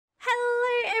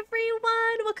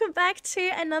welcome back to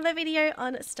another video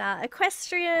on Star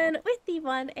Equestrian with the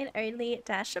one and only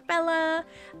Dashabella.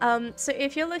 So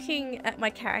if you're looking at my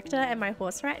character and my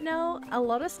horse right now, a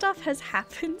lot of stuff has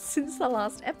happened since the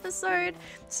last episode.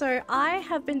 So I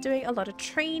have been doing a lot of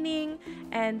training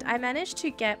and I managed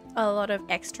to get a lot of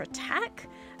extra tack.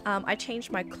 I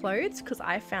changed my clothes because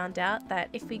I found out that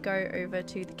if we go over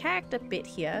to the character bit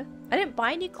here, I didn't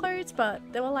buy new clothes, but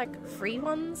there were like free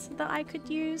ones that I could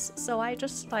use. So I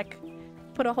just like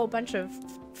put a whole bunch of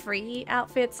free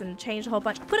outfits and changed a whole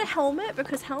bunch. Put a helmet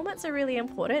because helmets are really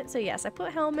important. So yes, I put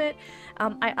a helmet.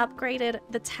 I upgraded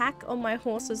the tack on my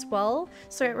horse as well.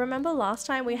 So remember last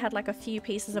time we had like a few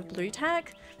pieces of blue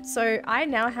tack? So I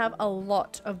now have a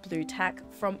lot of blue tack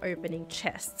from opening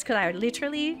chests because I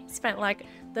literally spent like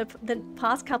the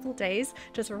past couple days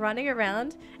just running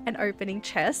around and opening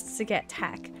chests to get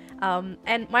tack.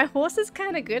 And my horse is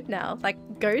kind of good now. Like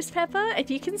Ghost Pepper,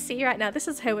 if you can see right now, this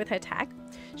is her with her tack.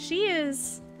 She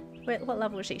is, wait, what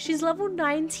level is she? She's level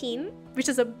 19, which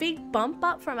is a big bump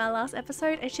up from our last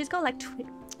episode, and she's got like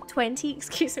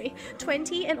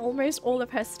 20 in almost all of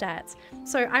her stats.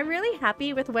 So I'm really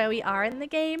happy with where we are in the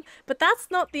game, but that's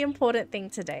not the important thing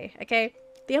today, okay?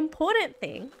 The important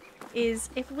thing is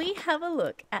if we have a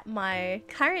look at my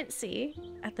currency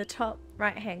at the top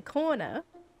right hand corner,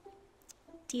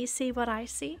 do you see what I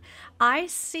see? I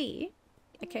see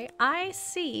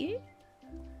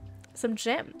some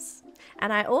gems,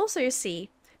 and I also see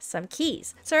some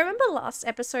keys. So remember last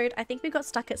episode, I think we got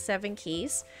stuck at 7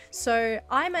 keys. So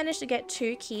I managed to get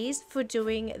 2 keys for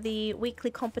doing the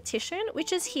weekly competition,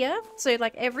 which is here. So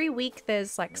like every week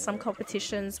there's like some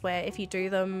competitions where if you do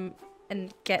them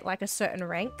and get like a certain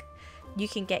rank, you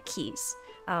can get keys.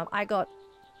 I got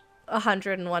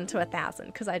 101 to 1,000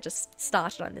 because I just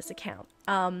started on this account.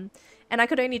 And I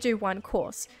could only do 1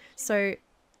 course. So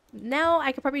now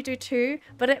I could probably do 2,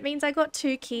 but it means I got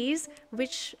 2 keys,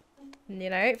 which, you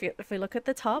know, if we look at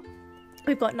the top,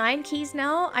 we've got 9 keys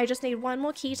now. I just need 1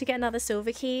 more key to get another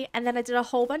silver key. And then I did a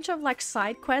whole bunch of like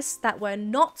side quests that were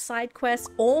not side quests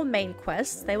or main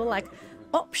quests. They were like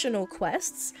optional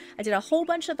quests. I did a whole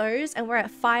bunch of those and we're at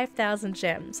 5,000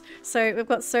 gems. So we've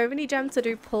got so many gems to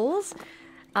do pulls.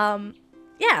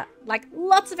 Yeah, like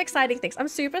lots of exciting things. I'm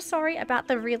super sorry about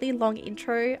the really long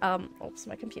intro. Oops,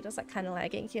 my computer's like kind of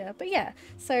lagging here. But yeah,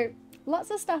 so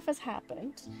lots of stuff has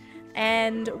happened.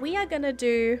 And we are going to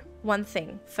do one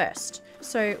thing first.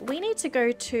 So we need to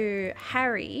go to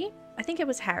Harry. I think it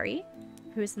was Harry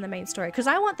who's in the main story because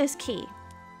I want this key.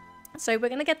 So we're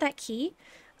going to get that key.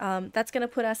 That's going to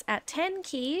put us at 10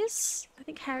 keys. I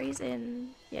think Harry's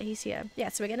in. Yeah, he's here. Yeah,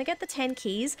 so we're going to get the 10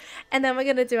 keys and then we're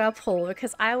going to do our pull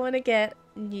because I want to get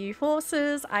new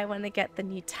horses. I want to get the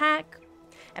new tack.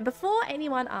 And before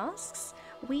anyone asks,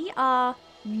 we are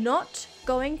not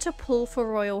going to pull for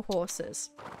royal horses.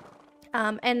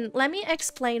 And let me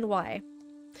explain why.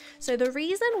 So the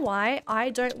reason why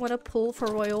I don't want to pull for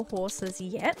royal horses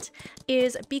yet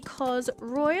is because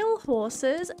royal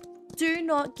horses do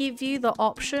not give you the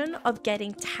option of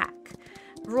getting tack.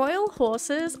 Royal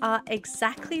horses are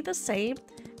exactly the same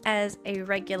as a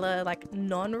regular like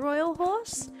non-royal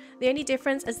horse. The only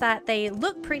difference is that they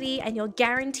look pretty and you're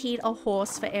guaranteed a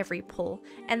horse for every pull,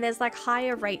 and there's like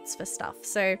higher rates for stuff.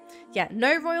 So yeah,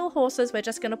 no royal horses. We're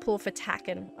just gonna pull for tack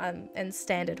and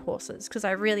standard horses because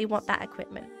I really want that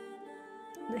equipment.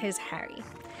 Here's Harry.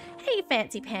 Hey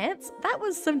fancy pants, that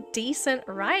was some decent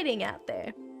riding out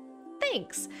there.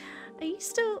 Thanks.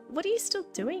 What are you still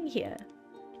doing here?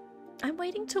 I'm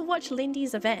waiting to watch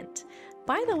Lindy's event.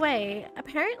 By the way,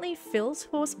 apparently Phil's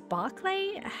horse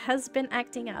Barclay has been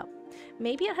acting up.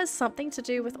 Maybe it has something to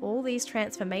do with all these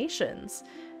transformations.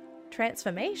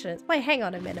 Transformations? Wait, hang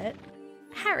on a minute.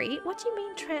 Harry, what do you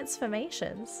mean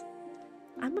transformations?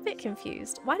 I'm a bit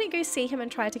confused. Why don't you go see him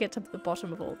and try to get to the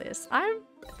bottom of all this? I'm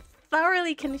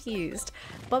thoroughly confused.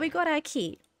 But we got our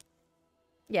key.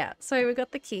 Yeah, so we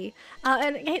got the key.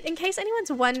 And in case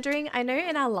anyone's wondering, I know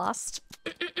in our last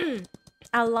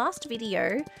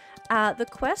video, the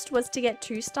quest was to get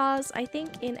 2 stars, I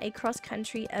think, in a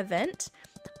cross-country event.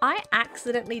 I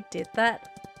accidentally did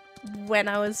that when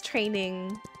I was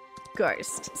training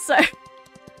Ghost. So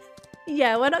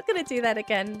yeah, we're not going to do that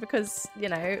again because, you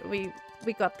know, we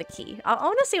got the key. I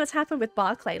want to see what's happened with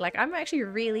Barclay. Like, I'm actually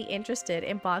really interested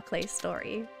in Barclay's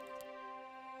story.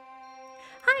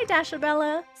 Hi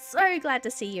Dashabella, so glad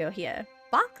to see you're here.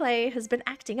 Barclay has been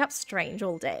acting up strange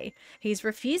all day. He's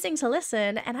refusing to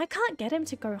listen and I can't get him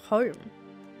to go home.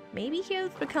 Maybe he'll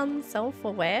become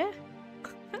self-aware?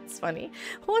 That's funny.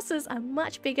 Horses are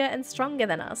much bigger and stronger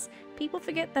than us. People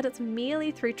forget that it's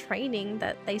merely through training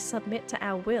that they submit to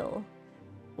our will.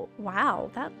 Wow,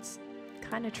 that's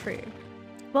kind of true.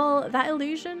 Well, that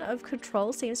illusion of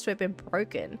control seems to have been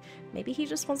broken. Maybe he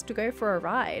just wants to go for a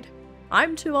ride.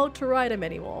 I'm too old to ride him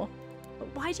anymore.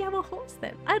 But why do you have a horse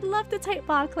then? I'd love to take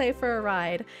Barclay for a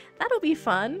ride. That'll be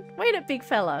fun. Wait a big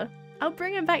fella. I'll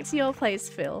bring him back to your place,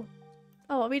 Phil.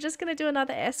 Oh, are we just gonna do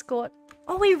another escort?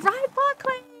 Oh, we ride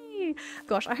Barclay!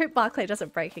 Gosh, I hope Barclay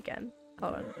doesn't break again.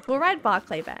 Hold on. We'll ride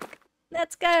Barclay back.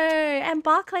 Let's go! And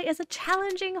Barclay is a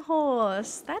challenging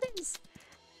horse. That is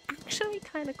actually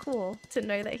kind of cool to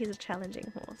know that he's a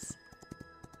challenging horse.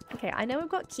 Okay, I know we've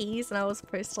got keys and I was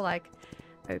supposed to like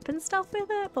open stuff with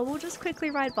it, but we'll just quickly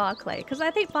ride Barclay because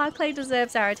I think Barclay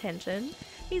deserves our attention.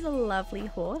 He's a lovely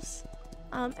horse.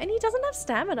 And he doesn't have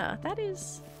stamina. That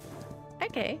is...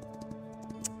 okay.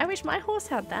 I wish my horse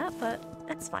had that, but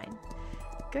that's fine.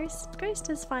 Ghost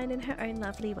is fine in her own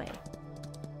lovely way.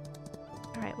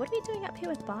 Alright, what are we doing up here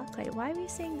with Barclay? Why are we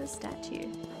seeing this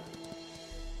statue?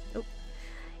 Oh.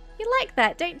 You like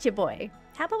that, don't you, boy?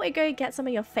 How about we go get some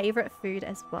of your favourite food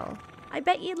as well? I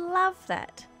bet you'd love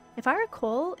that. If I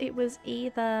recall, it was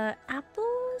either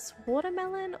apples,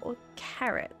 watermelon, or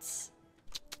carrots.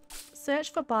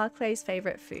 Search for Barclay's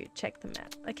favourite food. Check the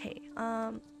map. Okay,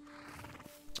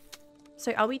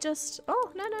 so are we just...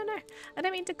 oh, no. I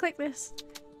don't mean to click this.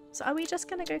 So are we just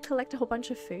gonna go collect a whole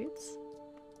bunch of foods?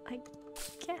 I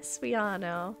guess we are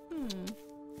now.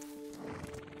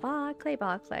 Barclay.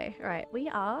 Alright, we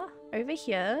are over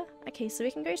here. Okay, so we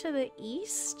can go to the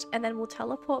east and then we'll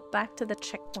teleport back to the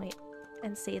checkpoint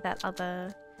and see that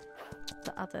the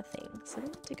other thing. So we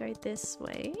need to go this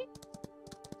way.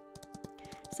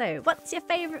 So, what's your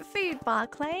favourite food,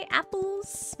 Barclay?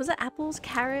 Apples? Was it apples,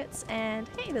 carrots, and...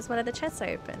 hey, there's one of the chests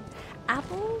open.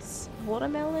 Apples,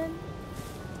 watermelon,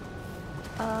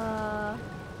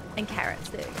 and carrots.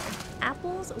 There we go.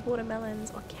 Apples,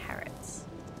 watermelons, or carrots.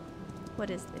 What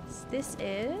is this? This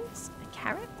is a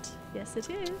carrot? Yes, it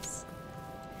is.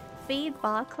 Feed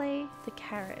Barclay the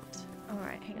carrot.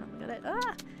 Alright, hang on. Got it.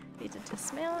 Ah! Need to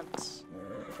dismount.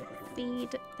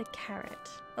 Feed the carrot.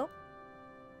 Oh.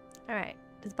 Alright.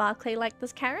 Does Barclay like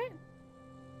this carrot?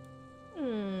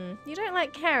 You don't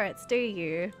like carrots, do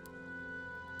you?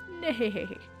 No.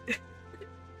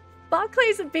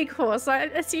 Barclay's a big horse, so I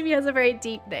assume he has a very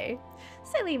deep name.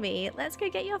 Silly me. Let's go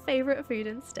get your favorite food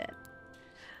instead.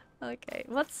 Okay,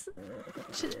 what's...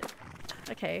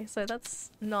 okay, so that's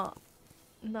not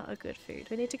a good food.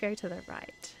 We need to go to the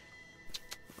right.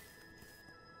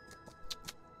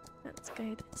 Let's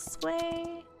go this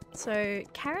way. So,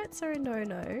 carrots are a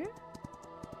no-no.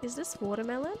 Is this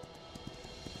watermelon?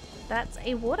 That's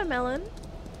a watermelon.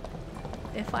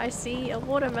 If I see a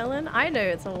watermelon, I know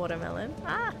it's a watermelon.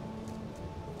 Ah!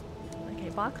 Okay,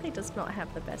 Barclay does not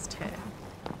have the best turn.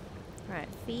 Alright,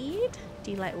 feed. Do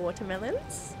you like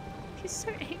watermelons? He's so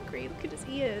angry. Look at his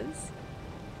ears.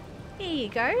 Here you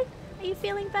go. Are you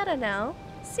feeling better now?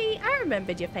 See, I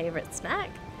remembered your favourite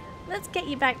snack. Let's get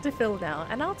you back to Phil now,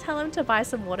 and I'll tell him to buy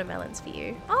some watermelons for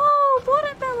you. Oh,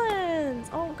 watermelons!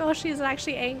 Oh gosh, he's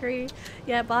actually angry.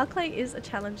 Yeah, Barclay is a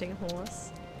challenging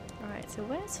horse. Alright, so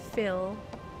where's Phil?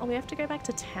 Oh, we have to go back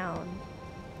to town.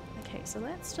 Okay, so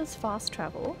let's just fast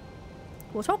travel.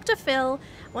 We'll talk to Phil.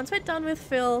 Once we're done with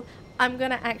Phil, I'm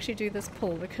gonna actually do this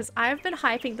pull because I've been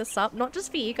hyping this up, not just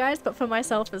for you guys, but for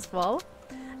myself as well.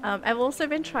 I've also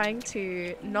been trying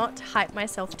to not hype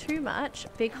myself too much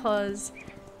because...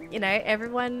 you know,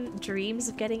 everyone dreams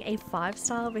of getting a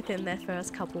 5-star within their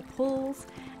first couple pulls,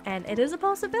 and it is a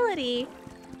possibility,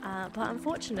 but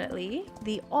unfortunately,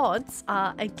 the odds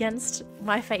are against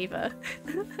my favour.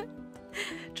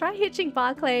 Try hitching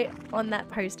Barclay on that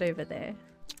post over there.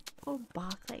 Poor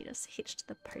Barclay just hitched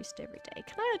the post every day.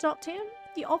 Can I adopt him?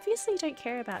 You obviously don't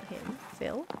care about him,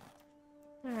 Phil.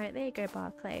 Alright, there you go,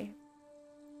 Barclay.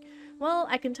 Well,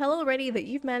 I can tell already that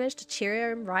you've managed to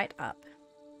cheer him right up.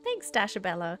 Thanks,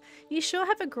 Dashabella. You sure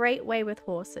have a great way with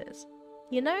horses.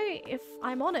 You know, if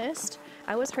I'm honest,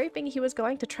 I was hoping he was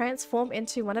going to transform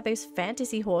into one of those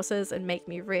fantasy horses and make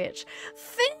me rich.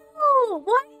 Phil!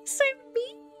 Why are you so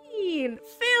mean?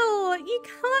 Phil, you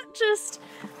can't just...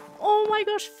 oh my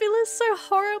gosh, Phil is so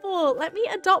horrible. Let me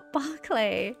adopt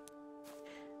Barclay.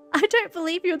 I don't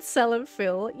believe you'd sell him,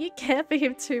 Phil. You care for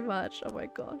him too much. Oh my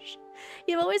gosh.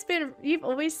 You've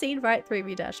always seen right through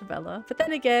me, Dashabella. But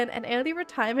then again, an early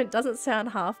retirement doesn't sound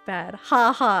half bad.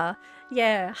 Ha ha.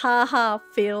 Yeah, ha ha,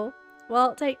 Phil.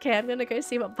 Well, take care. I'm gonna go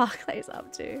see what Barclay's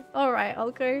up to. Alright,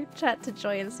 I'll go chat to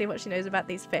Joy and see what she knows about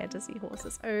these fantasy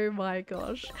horses. Oh my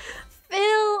gosh.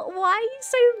 Phil, why are you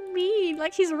so mean?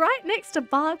 Like, he's right next to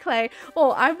Barclay.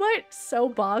 Oh, I might sell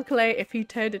Barclay if he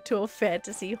turned into a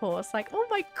fantasy horse. Like, oh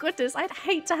my goodness, I'd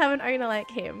hate to have an owner like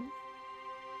him.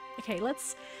 Okay,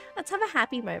 let's have a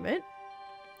happy moment.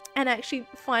 and actually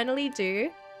finally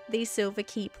do these silver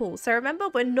key pulls. So remember,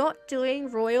 we're not doing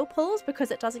royal pulls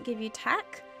because it doesn't give you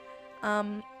tack.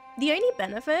 The only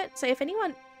benefit, so if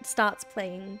anyone starts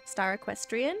playing Star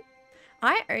Equestrian,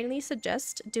 I only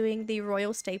suggest doing the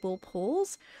royal stable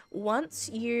pulls once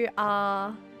you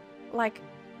are like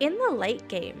in the late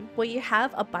game where you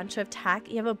have a bunch of tack,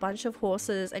 you have a bunch of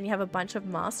horses, and you have a bunch of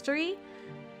mastery.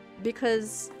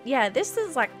 Because yeah, this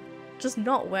is like just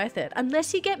not worth it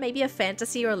unless you get maybe a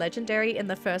fantasy or a legendary in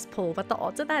the first pull, but the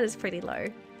odds of that is pretty low.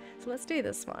 So let's do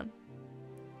this one.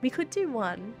 We could do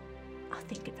one. I'll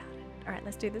think about it. All right,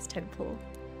 let's do this 10 pull.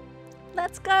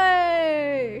 Let's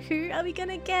go! Who are we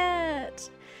gonna get?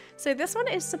 So this one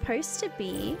is supposed to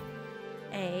be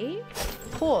a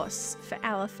horse for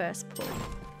our first pull.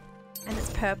 And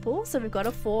it's purple, so we've got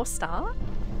a 4-star.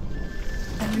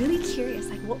 I'm really curious,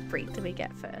 like what breed do we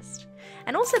get first?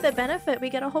 And also the benefit, we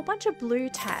get a whole bunch of blue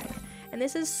tack. And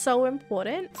this is so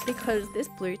important because this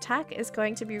blue tack is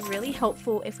going to be really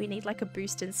helpful if we need like a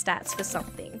boost in stats for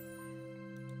something.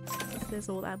 So there's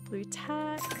all our blue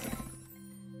tack.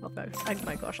 Oh no, oh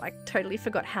my gosh, I totally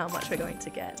forgot how much we're going to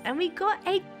get. And we got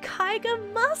a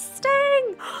Kiger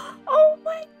Mustang! Oh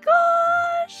my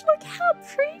gosh, look how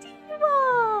pretty you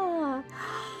are!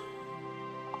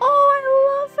 Oh, I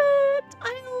love it!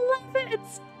 I love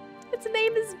it! Its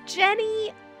name is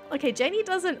Jenny! Okay, Jenny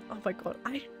doesn't... Oh my god,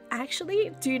 I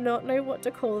actually do not know what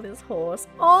to call this horse.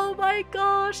 Oh my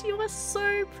gosh, you are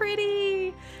so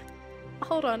pretty!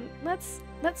 Hold on, let's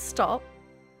stop.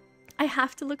 I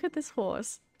have to look at this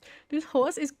horse. This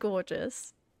horse is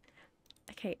gorgeous.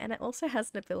 Okay, and it also has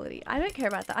an ability. I don't care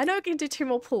about that. I know I can do 2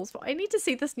 more pulls, but I need to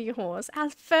see this new horse. Our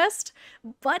first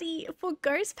buddy for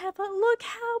Ghost Pepper. Look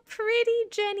how pretty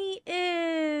Jenny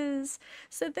is.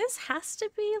 So this has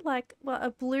to be like, what, a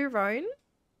blue roan?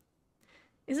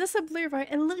 Is this a blue roan?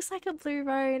 It looks like a blue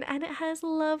roan and it has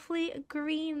lovely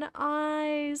green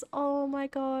eyes. Oh my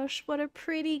gosh, what a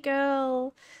pretty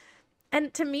girl.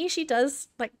 And to me, she does,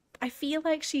 like, I feel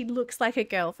like she looks like a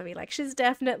girl for me. Like, she's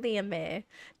definitely a mare.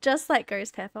 Just like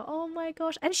Ghost Pepper. Oh my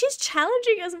gosh. And she's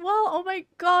challenging as well. Oh my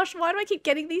gosh. Why do I keep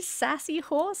getting these sassy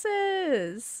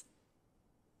horses?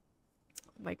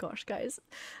 Oh my gosh, guys.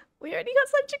 We already got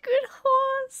such a good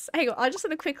horse. Hang on. I just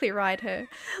want to quickly ride her.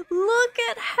 Look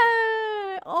at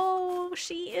her. Oh,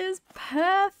 she is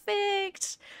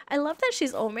perfect. I love that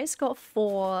she's almost got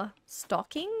 4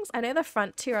 stockings. I know the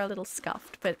front 2 are a little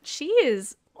scuffed, but she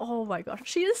is... Oh my gosh,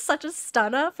 she is such a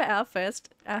stunner for our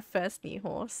first new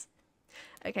horse.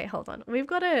 Okay, hold on. We're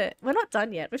not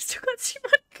done yet. We've still got 2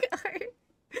 more to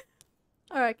go.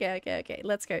 Alright, okay.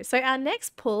 Let's go. So our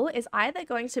next pull is either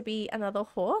going to be another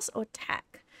horse or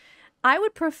tack. I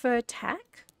would prefer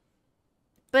tack,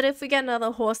 but if we get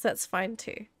another horse, that's fine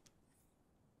too.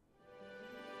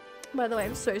 By the way,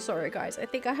 I'm so sorry, guys. I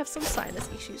think I have some sinus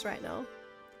issues right now.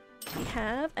 We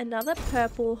have another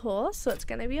purple horse, so it's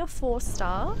going to be a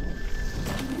 4-star.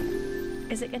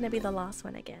 Is it going to be the last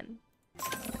one again?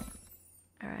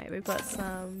 Alright, we've got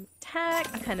some tack.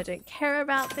 I kind of don't care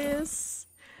about this.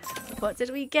 What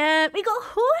did we get? We got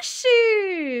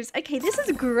horseshoes! Okay, this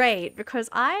is great because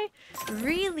I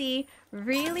really,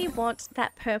 really want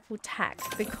that purple tack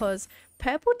because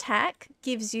purple tack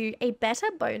gives you a better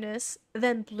bonus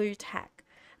than blue tack.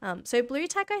 So blue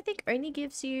tack I think only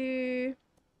gives you...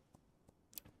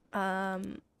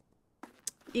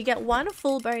 you get 1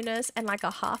 full bonus and like a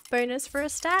half bonus for a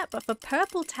stat, but for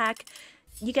purple tack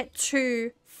you get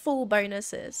 2 full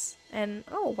bonuses. And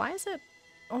oh, why is it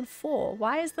on 4?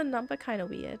 Why is the number kind of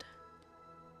weird?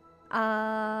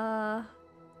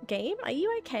 Game, are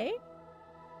you okay?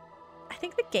 I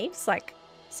think the game's like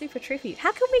super trippy.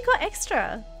 How come we got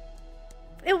extra?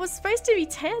 It was supposed to be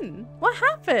 10. What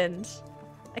happened?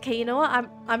 Okay, you know what?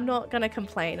 I'm not gonna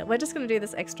complain. We're just gonna do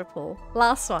this extra pull.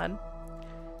 Last one.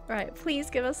 Right, please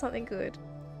give us something good.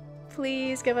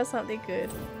 Please give us something good.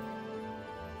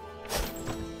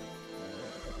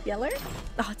 Yellow?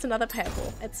 Oh, it's another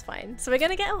purple. It's fine. So we're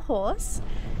gonna get a horse.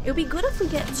 It'll be good if we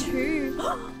get 2.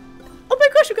 Oh my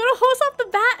gosh, we got a horse off the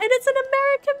bat and it's an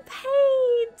American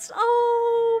paint!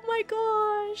 Oh my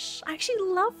gosh. I actually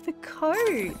love the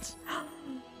coat.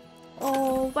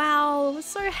 Oh, wow.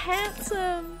 So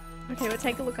handsome. Okay, we'll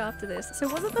take a look after this. So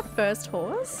was it the first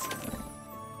horse?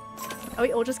 Are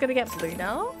we all just gonna get blue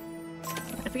now?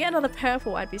 If we get another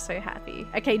purple, I'd be so happy.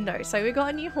 Okay, no. So we got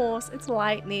a new horse. It's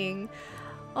lightning.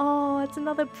 Oh, it's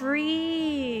another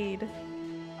breed.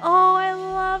 Oh, I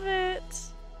love it.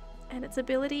 And its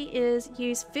ability is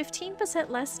use 15%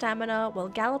 less stamina while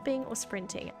galloping or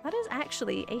sprinting. That is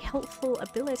actually a helpful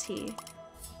ability.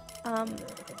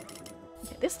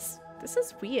 This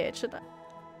is weird.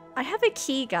 I have a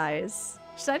key, guys.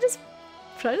 Should I just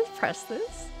press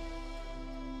this?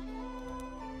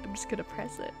 I'm just gonna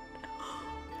press it.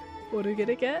 What are we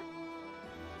gonna get?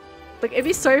 Look, it'd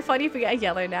be so funny if we get a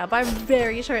yellow now, but I'm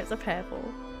very sure it's a purple.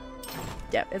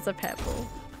 Yep, it's a purple.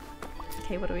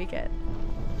 Okay, what do we get?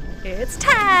 It's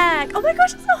tack! Oh my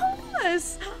gosh, it's a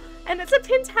horse! And it's a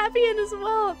Pintabian as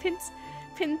well.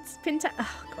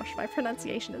 Oh gosh, my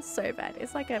pronunciation is so bad.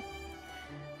 It's like a...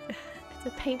 It's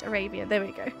a Paint Arabian. There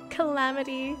we go.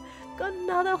 Calamity. Got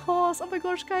another horse. Oh my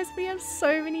gosh, guys, we have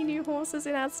so many new horses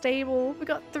in our stable. We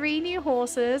got 3 new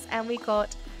horses and we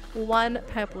got 1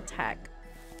 purple tack.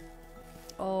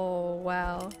 Oh,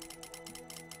 wow.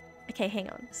 Okay, hang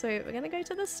on. So we're gonna go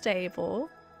to the stable.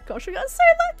 Gosh, we got so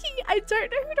lucky. I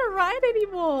don't know who to ride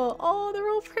anymore. Oh, they're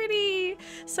all pretty.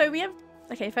 So we have,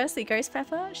 okay, firstly, Ghost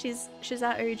Pepper. She's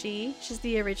our OG. She's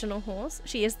the original horse.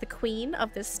 She is the queen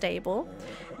of this stable.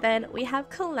 Then we have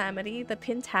Calamity, the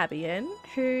Pintabian,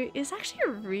 who is actually a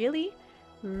really,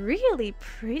 really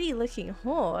pretty looking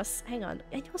horse. Hang on.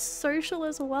 And you're social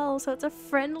as well. So it's a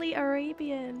friendly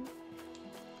Arabian.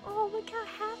 Oh, look how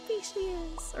happy she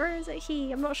is. Or is it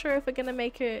he? I'm not sure if we're going to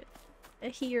make it a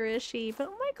he or a she. But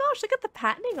oh my gosh, look at the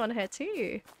patterning on her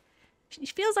too. She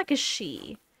feels like a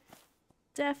she.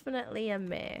 Definitely a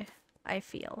mare, I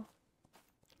feel.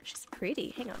 She's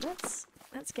pretty. Hang on, let's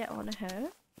get on her.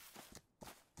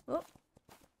 Oh,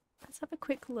 let's have a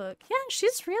quick look. Yeah,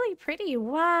 she's really pretty.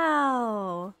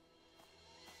 Wow.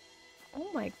 Oh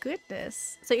my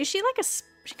goodness. So is she like a...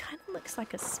 She kind of looks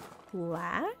like a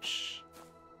splash?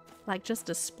 Like just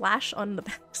a splash on the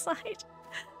backside.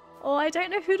 Oh, I don't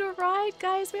know who to ride,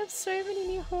 guys. We have so many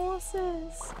new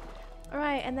horses.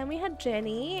 Alright, and then we had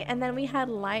Jenny, and then we had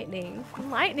Lightning.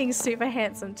 Lightning's super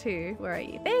handsome too. Where are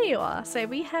you? There you are. So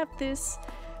we have this,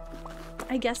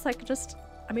 I guess like just,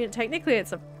 I mean technically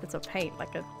it's a paint,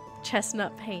 like a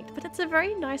chestnut paint, but it's a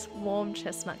very nice warm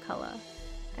chestnut color.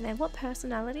 And then what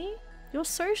personality? You're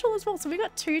social as well. So we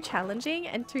got 2 challenging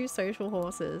and 2 social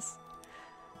horses.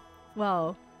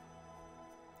 Well,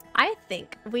 I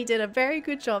think we did a very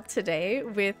good job today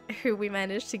with who we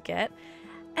managed to get.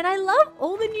 And I love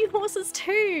all the new horses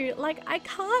too. Like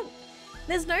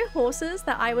there's no horses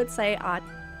that I would say are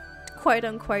quote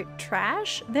unquote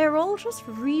trash. They're all just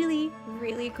really,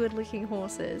 really good looking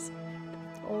horses.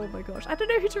 Oh my gosh, I don't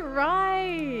know who to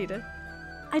ride.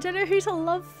 I don't know who to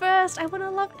love first. I want to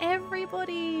love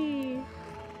everybody.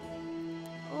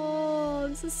 Oh,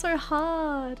 this is so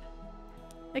hard.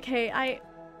 Okay,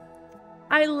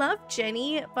 I love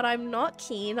Jenny, but I'm not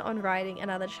keen on riding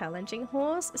another challenging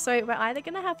horse. So we're either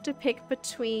going to have to pick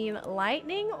between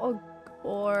Lightning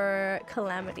or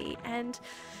Calamity. And,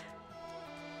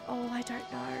 oh, I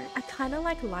don't know. I kind of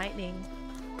like Lightning.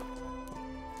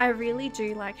 I really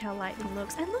do like how Lightning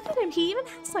looks. And look at him. He even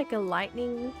has like a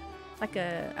lightning, like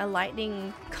a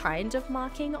lightning kind of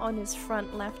marking on his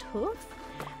front left hoof.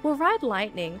 We'll ride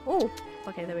Lightning. Oh,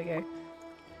 okay, there we go.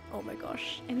 Oh my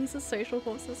gosh, and he's a social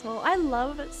horse as well. I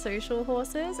love social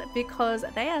horses because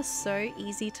they are so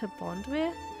easy to bond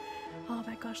with. Oh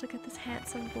my gosh, look at this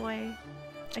handsome boy.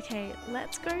 Okay,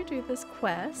 let's go do this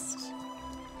quest.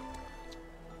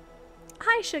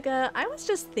 Hi Sugar, I was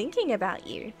just thinking about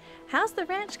you. How's the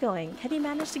ranch going? Have you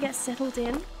managed to get settled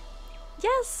in?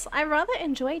 Yes, I rather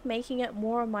enjoyed making it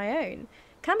more on my own.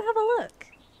 Come have a look.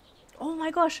 Oh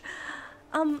my gosh.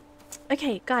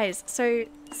 Okay, guys, so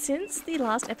since the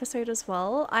last episode as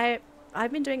well,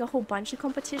 I've been doing a whole bunch of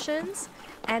competitions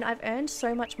and I've earned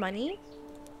so much money.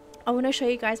 I want to show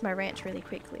you guys my ranch really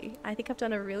quickly. I think I've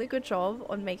done a really good job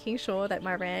on making sure that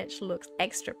my ranch looks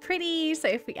extra pretty, so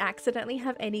if we accidentally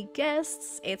have any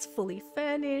guests, it's fully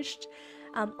furnished.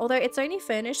 Although it's only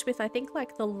furnished with I think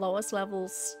like the lowest level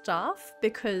stuff,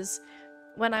 because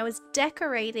when I was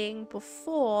decorating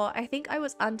before, I think I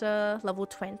was under level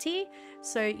 20,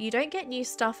 so you don't get new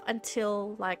stuff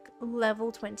until like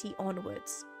level 20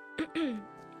 onwards.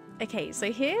 Okay,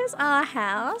 so here's our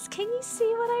house. Can you see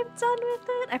what I've done with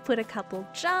it? I put a couple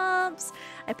jumps,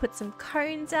 I put some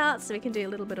cones out so we can do a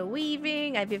little bit of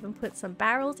weaving. I've even put some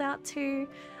barrels out too.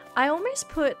 I almost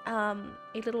put a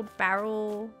little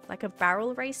barrel, like a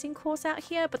barrel racing course out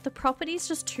here, but the property's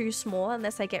just too small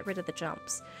unless I get rid of the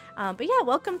jumps. But yeah,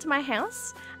 welcome to my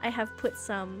house. I have put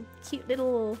some cute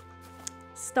little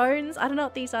stones. I don't know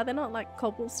what these are. They're not like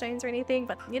cobblestones or anything,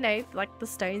 but you know, like the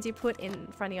stones you put in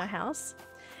front of your house.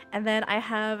 And then I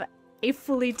have a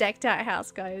fully decked out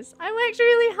house, guys. I worked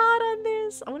really hard on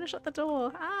this. I want to shut the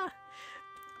door.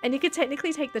 And you could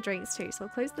technically take the drinks too, so I'll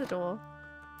close the door.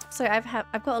 So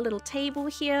I've got a little table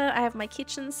here. I have my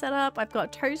kitchen set up. I've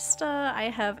got a toaster. I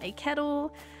have a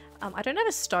kettle. I don't have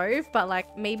a stove, but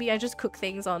like maybe I just cook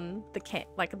things on the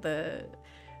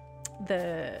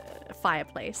the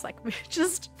fireplace. Like, we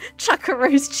just chuck a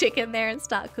roast chicken there and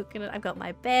start cooking it. I've got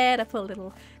my bed. I put a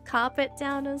little carpet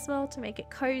down as well to make it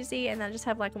cozy, and I just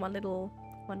have like one little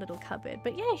cupboard.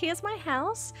 But yeah, here's my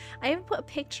house. I even put a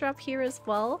picture up here as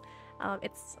well.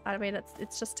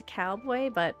 It's just a cowboy,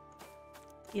 but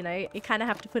you know, you kind of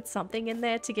have to put something in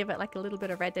there to give it like a little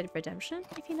bit of Red Dead Redemption,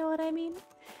 if you know what I mean.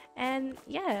 And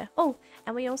yeah, oh,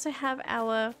 and we also have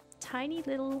our tiny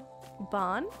little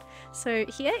barn. So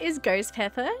here is Ghost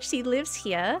Pepper. She lives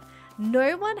here.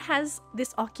 No one has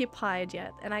this occupied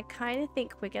yet, and I kind of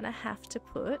think we're gonna have to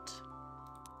put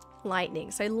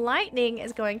Lightning. So Lightning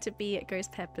is going to be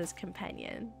Ghost Pepper's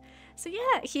companion. So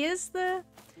yeah, here's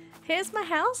my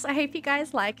house. I hope you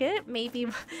guys like it. Maybe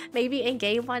in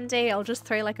game one day I'll just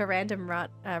throw like a random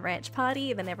ranch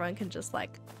party, and then everyone can just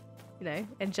like, you know,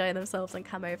 enjoy themselves and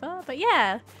come over. But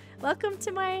yeah, welcome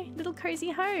to my little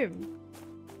cozy home.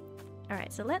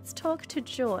 Alright, so let's talk to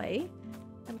Joy.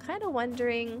 I'm kind of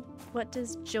wondering, what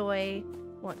does Joy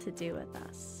want to do with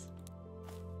us?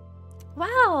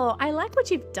 Wow, I like what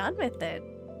you've done with it.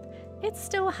 It's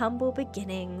still humble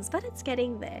beginnings, but it's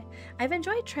getting there. I've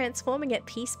enjoyed transforming it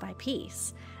piece by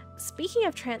piece. Speaking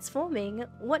of transforming,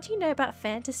 what do you know about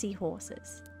fantasy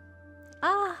horses?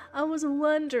 Ah, I was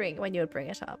wondering when you would bring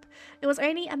it up. It was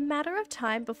only a matter of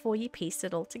time before you pieced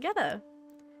it all together.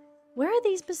 Where are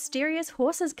these mysterious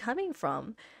horses coming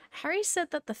from? Harry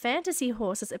said that the fantasy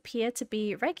horses appear to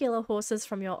be regular horses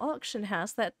from your auction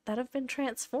house that have been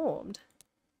transformed.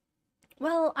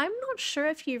 Well, I'm not sure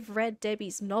if you've read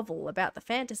Debbie's novel about the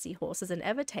fantasy horses in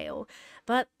Evertale,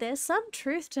 but there's some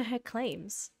truth to her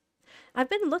claims. I've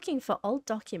been looking for old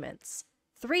documents,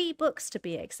 3 books to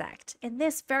be exact, in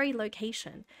this very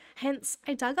location. Hence,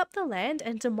 I dug up the land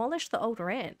and demolished the old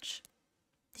ranch.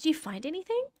 Did you find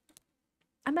anything?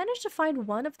 I managed to find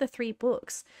one of the 3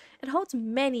 books. It holds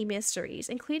many mysteries,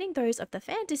 including those of the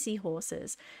fantasy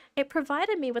horses. It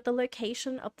provided me with the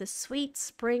location of the sweet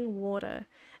spring water.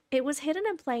 It was hidden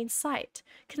in plain sight,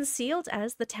 concealed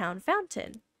as the town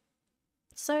fountain.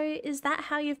 So, is that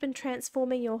how you've been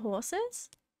transforming your horses?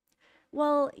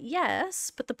 Well,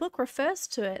 yes, but the book refers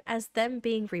to it as them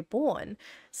being reborn,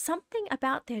 something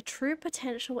about their true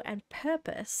potential and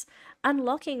purpose,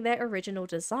 unlocking their original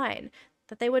design,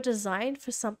 that they were designed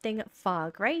for something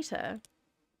far greater.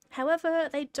 However,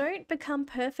 they don't become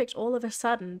perfect all of a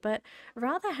sudden, but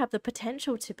rather have the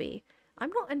potential to be. I'm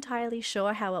not entirely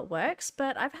sure how it works,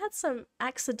 but I've had some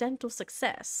accidental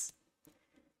success.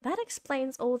 That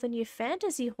explains all the new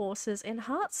fantasy horses in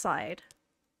Heartside.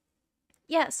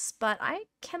 Yes, but I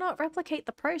cannot replicate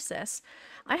the process.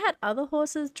 I had other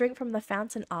horses drink from the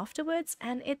fountain afterwards,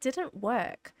 and it didn't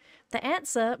work. The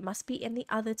answer must be in the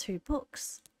other 2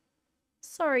 books.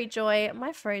 Sorry, Joy,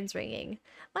 my phone's ringing.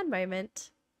 One moment.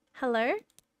 Hello?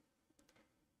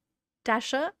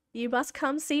 Dasher, you must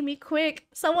come see me quick.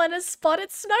 Someone has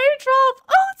spotted Snowdrop.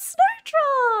 Oh, it's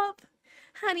Snowdrop!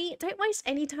 Honey, don't waste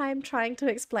any time trying to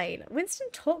explain. Winston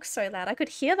talks so loud I could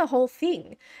hear the whole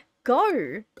thing.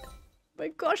 Go! My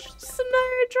gosh,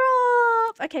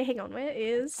 Snowdrop! Okay, hang on,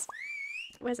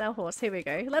 where's our horse? Here we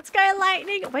go. Let's go,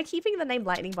 Lightning! We're keeping the name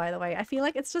Lightning, by the way. I feel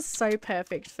like it's just so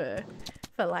perfect for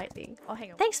Lightning. Oh,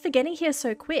 hang on. Thanks for getting here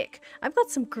so quick. I've got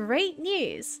some great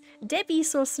news. Debbie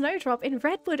saw Snowdrop in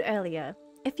Redwood earlier.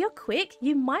 If you're quick,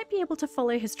 you might be able to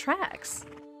follow his tracks.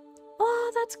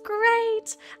 Oh, that's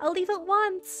great! I'll leave at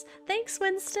once. Thanks,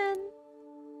 Winston.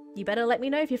 You better let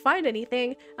me know if you find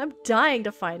anything. I'm dying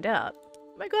to find out.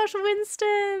 Oh my gosh,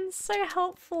 Winston! So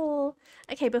helpful.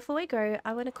 Okay, before we go,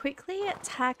 I want to quickly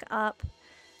tack up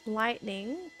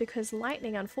Lightning, because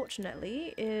Lightning,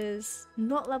 unfortunately, is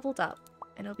not leveled up.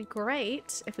 And it'll be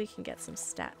great if we can get some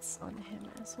stats on him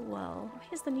as well.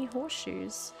 Here's the new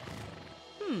horseshoes.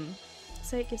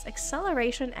 So it gives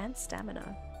acceleration and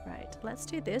stamina. Right, let's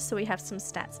do this so we have some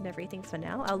stats and everything for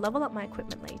now. I'll level up my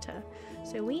equipment later.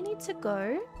 So we need to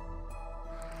go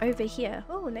over here.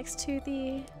 Oh, next to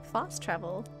the fast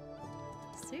travel.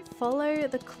 So follow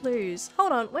the clues.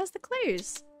 Hold on, where's the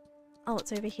clues? Oh,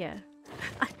 it's over here.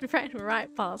 I ran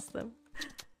right past them.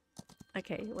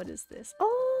 Okay, what is this?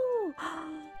 Oh,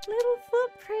 little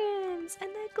footprints, and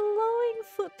they're glowing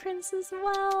footprints as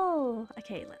well.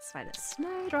 Okay, let's find it.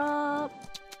 Snowdrop.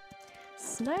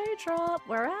 Snowdrop,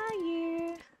 where are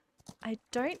you? I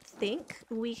don't think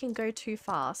we can go too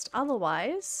fast.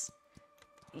 Otherwise,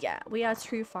 yeah, we are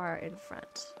too far in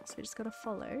front. So we just gotta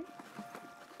follow.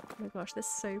 Oh my gosh, this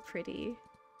is so pretty.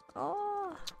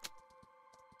 Oh.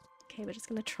 Okay, we're just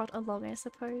gonna trot along, I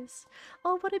suppose.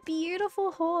 Oh, what a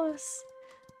beautiful horse.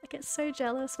 I get so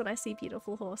jealous when I see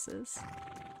beautiful horses.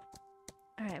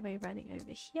 Alright, we're running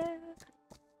over here.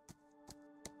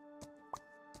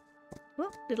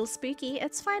 Whoop, little spooky.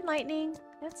 It's fine, Lightning.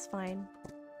 It's fine.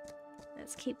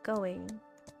 Let's keep going.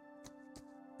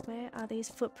 Where are these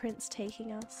footprints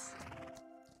taking us?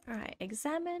 Alright,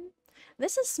 examine.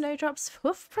 This is Snowdrop's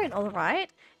footprint,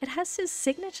 alright. It has his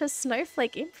signature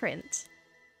snowflake imprint.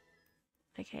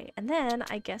 Okay, and then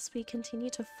I guess we continue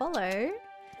to follow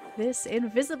this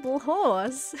invisible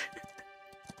horse.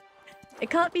 It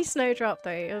can't be Snowdrop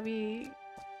though. It'll be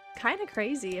kind of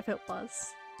crazy if it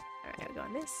was. Alright, we're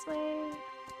going this way.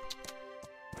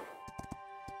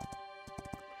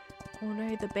 Oh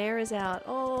no, the bear is out.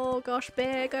 Oh gosh,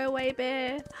 bear, go away,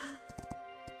 bear.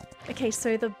 Okay,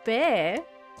 so the bear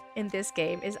in this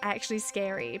game is actually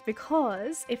scary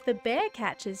because if the bear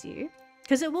catches you,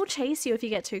 because it will chase you if you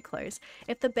get too close.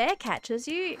 If the bear catches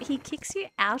you, he kicks you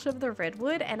out of the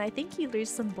redwood and I think you lose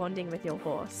some bonding with your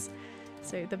horse.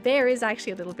 So the bear is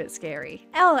actually a little bit scary.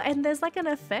 Oh, and there's like an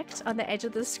effect on the edge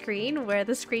of the screen where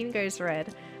the screen goes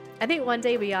red. I think one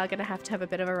day we are going to have a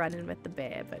bit of a run-in with the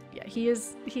bear, but yeah, he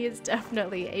is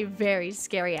definitely a very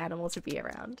scary animal to be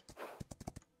around.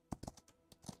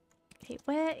 Okay,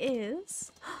 where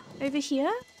is... Over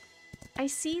here? I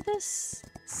see this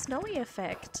snowy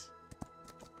effect.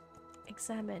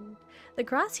 Examine. The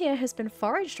grass here has been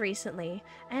foraged recently,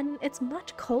 and it's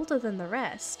much colder than the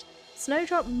rest.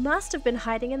 Snowdrop must have been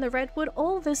hiding in the redwood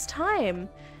all this time.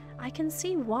 I can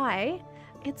see why.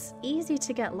 It's easy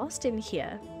to get lost in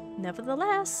here.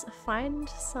 Nevertheless, find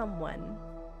someone.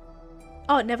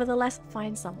 Oh, nevertheless,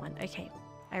 find someone. Okay,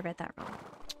 I read that wrong.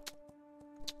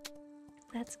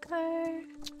 Let's go.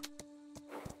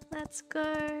 Let's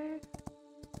go.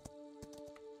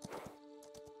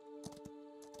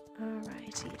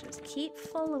 Alrighty, just keep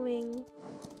following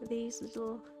these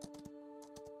little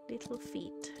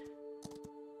feet.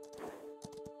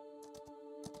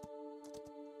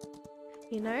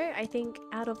 You know, I think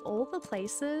out of all the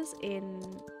places in...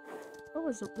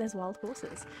 Oh, there's wild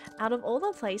horses. Out of all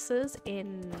the places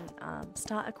in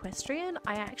Star Equestrian,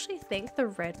 I actually think the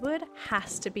Redwood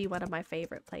has to be one of my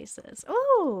favorite places.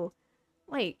 Oh!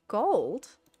 Wait, gold?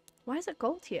 Why is it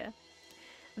gold here?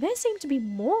 There seem to be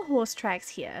more horse tracks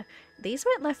here. These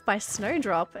weren't left by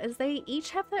Snowdrop, as they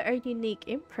each have their own unique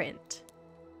imprint.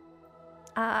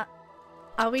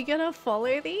 Are we gonna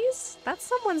follow these? That's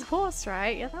someone's horse,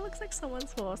 right? Yeah, that looks like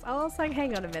someone's horse. I was like,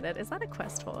 hang on a minute, is that a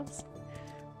quest horse?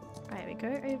 Right, we go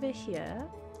over here.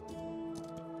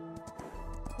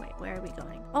 Wait, where are we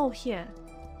going? Oh, here.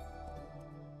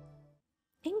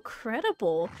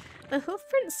 Incredible! The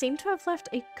hoofprints seem to have left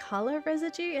a colour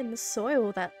residue in the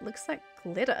soil that looks like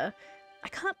glitter. I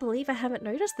can't believe I haven't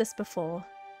noticed this before.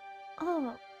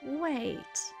 Oh, wait.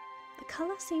 The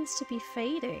colour seems to be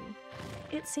fading.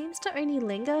 It seems to only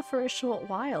linger for a short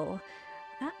while.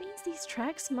 That means these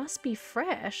tracks must be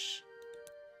fresh.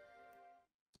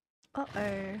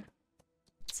 Uh-oh.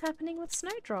 What's happening with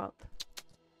Snowdrop?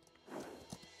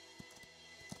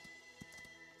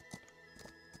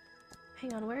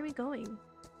 Hang on, where are we going?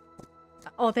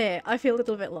 Oh, there. I feel a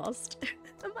little bit lost.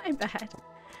 My bad.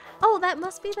 Oh, that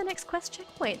must be the next quest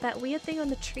checkpoint. That weird thing on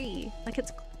the tree. Like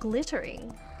it's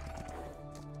glittering.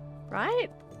 Right?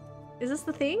 Is this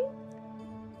the thing?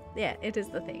 Yeah, it is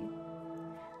the thing.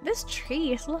 This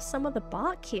tree has lost some of the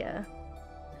bark here.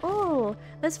 Oh,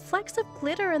 there's flecks of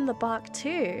glitter in the bark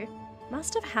too.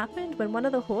 Must have happened when one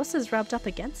of the horses rubbed up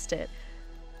against it.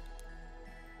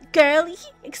 Girlie,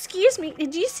 excuse me,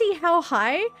 did you see how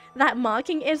high that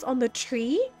marking is on the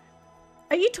tree?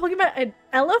 Are you talking about an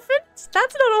elephant?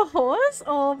 That's not a horse?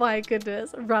 Oh my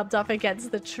goodness, rubbed up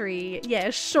against the tree. Yeah,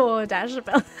 sure,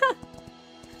 Dashabella.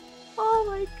 Oh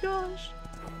my gosh.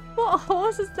 What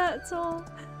horse is that tall?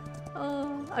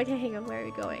 Oh, okay, hang on, where are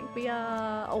we going? We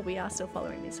are still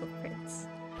following these footprints.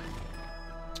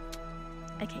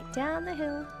 Okay, down the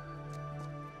hill.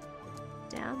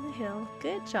 Down the hill.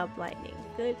 Good job, Lightning.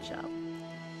 Good job.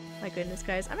 My goodness,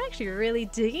 guys. I'm actually really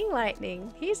digging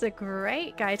Lightning. He's a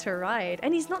great guy to ride.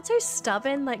 And he's not so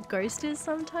stubborn like Ghost is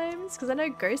sometimes. Because I know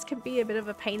Ghost can be a bit of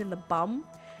a pain in the bum.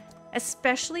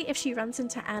 Especially if she runs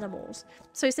into animals.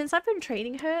 So since I've been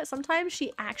training her, sometimes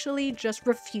she actually just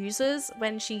refuses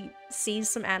when she sees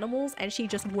some animals. And she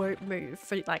just won't move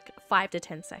for like 5 to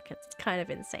 10 seconds. It's kind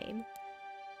of insane.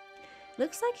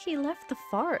 Looks like he left the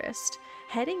forest,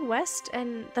 heading west,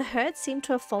 and the herd seemed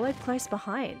to have followed close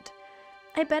behind.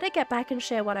 I better get back and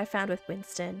share what I found with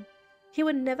Winston. He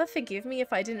would never forgive me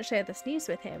if I didn't share this news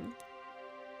with him.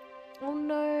 Oh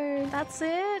no, that's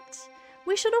it?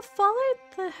 We should have followed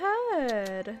the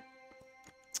herd.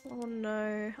 Oh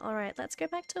no. Alright, let's go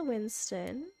back to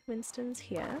Winston. Winston's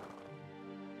here.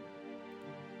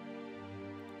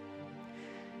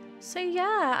 So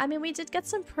yeah, I mean, we did get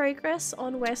some progress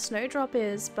on where Snowdrop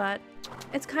is, but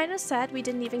It's kind of sad we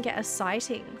didn't even get a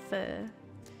sighting for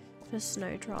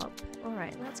Snowdrop.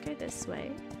 Alright, let's go this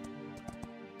way.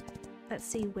 Let's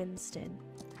see Winston.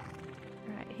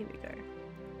 Alright, here we go.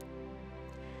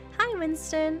 Hi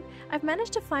Winston! I've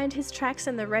managed to find his tracks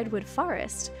in the Redwood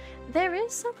Forest. There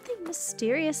is something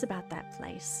mysterious about that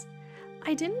place.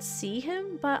 I didn't see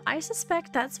him, but I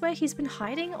suspect that's where he's been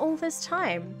hiding all this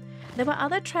time. There were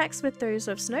other tracks with those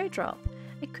of Snowdrop.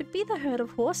 It could be the herd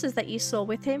of horses that you saw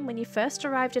with him when you first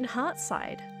arrived in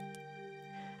Heartside.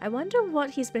 I wonder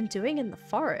what he's been doing in the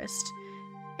forest.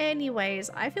 Anyways,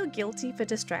 I feel guilty for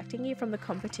distracting you from the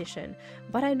competition,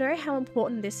 but I know how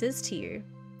important this is to you.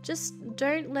 Just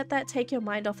don't let that take your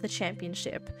mind off the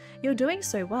championship. You're doing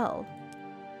so well.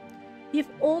 You've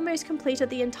almost completed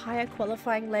the entire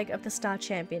qualifying leg of the Star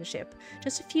Championship.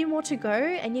 Just a few more to go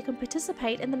and you can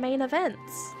participate in the main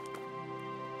events.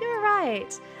 You're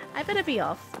right. I better be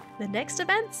off. The next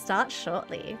event starts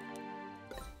shortly.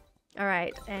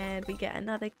 Alright, and we get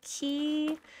another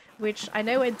key, which I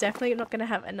know we're definitely not going to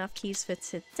have enough keys for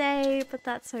today, but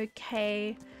that's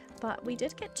okay. But we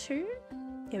did get 2?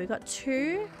 Yeah, we got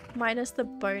 2 minus the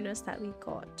bonus that we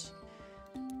got.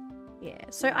 Yeah,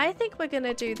 so I think we're going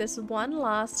to do this one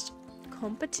last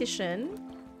competition,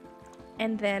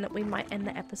 and then we might end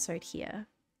the episode here.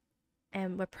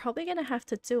 And we're probably going to have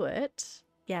to do it.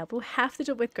 Yeah, we'll have to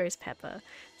do it with Ghost Pepper.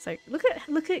 So look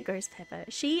at Ghost Pepper.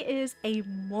 She is a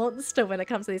monster when it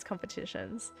comes to these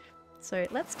competitions. So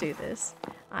let's do this.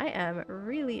 I am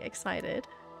really excited.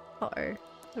 Uh-oh. Are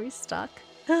we stuck?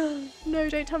 No,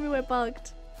 don't tell me we're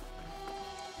bugged.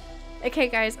 Okay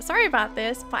guys, sorry about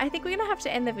this, but I think we're gonna have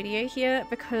to end the video here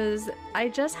because I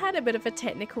just had a bit of a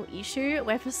technical issue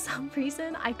where for some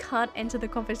reason I can't enter the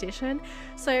competition.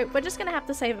 So we're just gonna have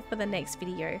to save it for the next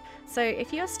video. So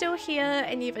if you're still here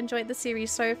and you've enjoyed the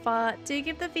series so far, do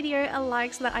give the video a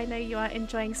like so that I know you are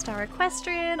enjoying Star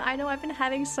Equestrian. I know I've been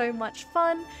having so much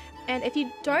fun. And if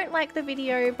you don't like the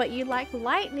video but you like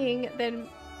lightning, then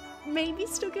maybe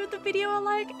still give the video a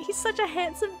like. He's such a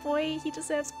handsome boy. He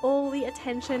deserves all the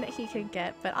attention he can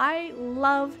get. But I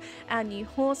love our new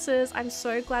horses. I'm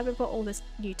so glad we've got all this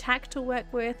new tack to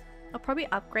work with. I'll probably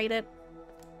upgrade it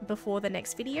before the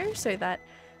next video so that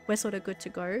we're sort of good to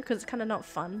go, because it's kind of not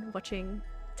fun watching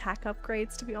tack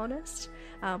upgrades, to be honest.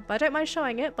 But I don't mind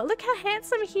showing it. But look how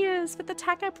handsome he is with the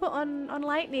tack I put on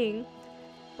Lightning.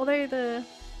 Although the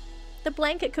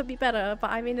blanket could be better,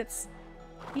 but I mean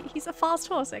he's a fast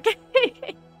horse, okay?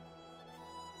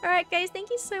 Alright guys,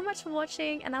 thank you so much for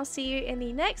watching, and I'll see you in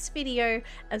the next video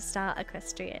of Star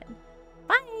Equestrian.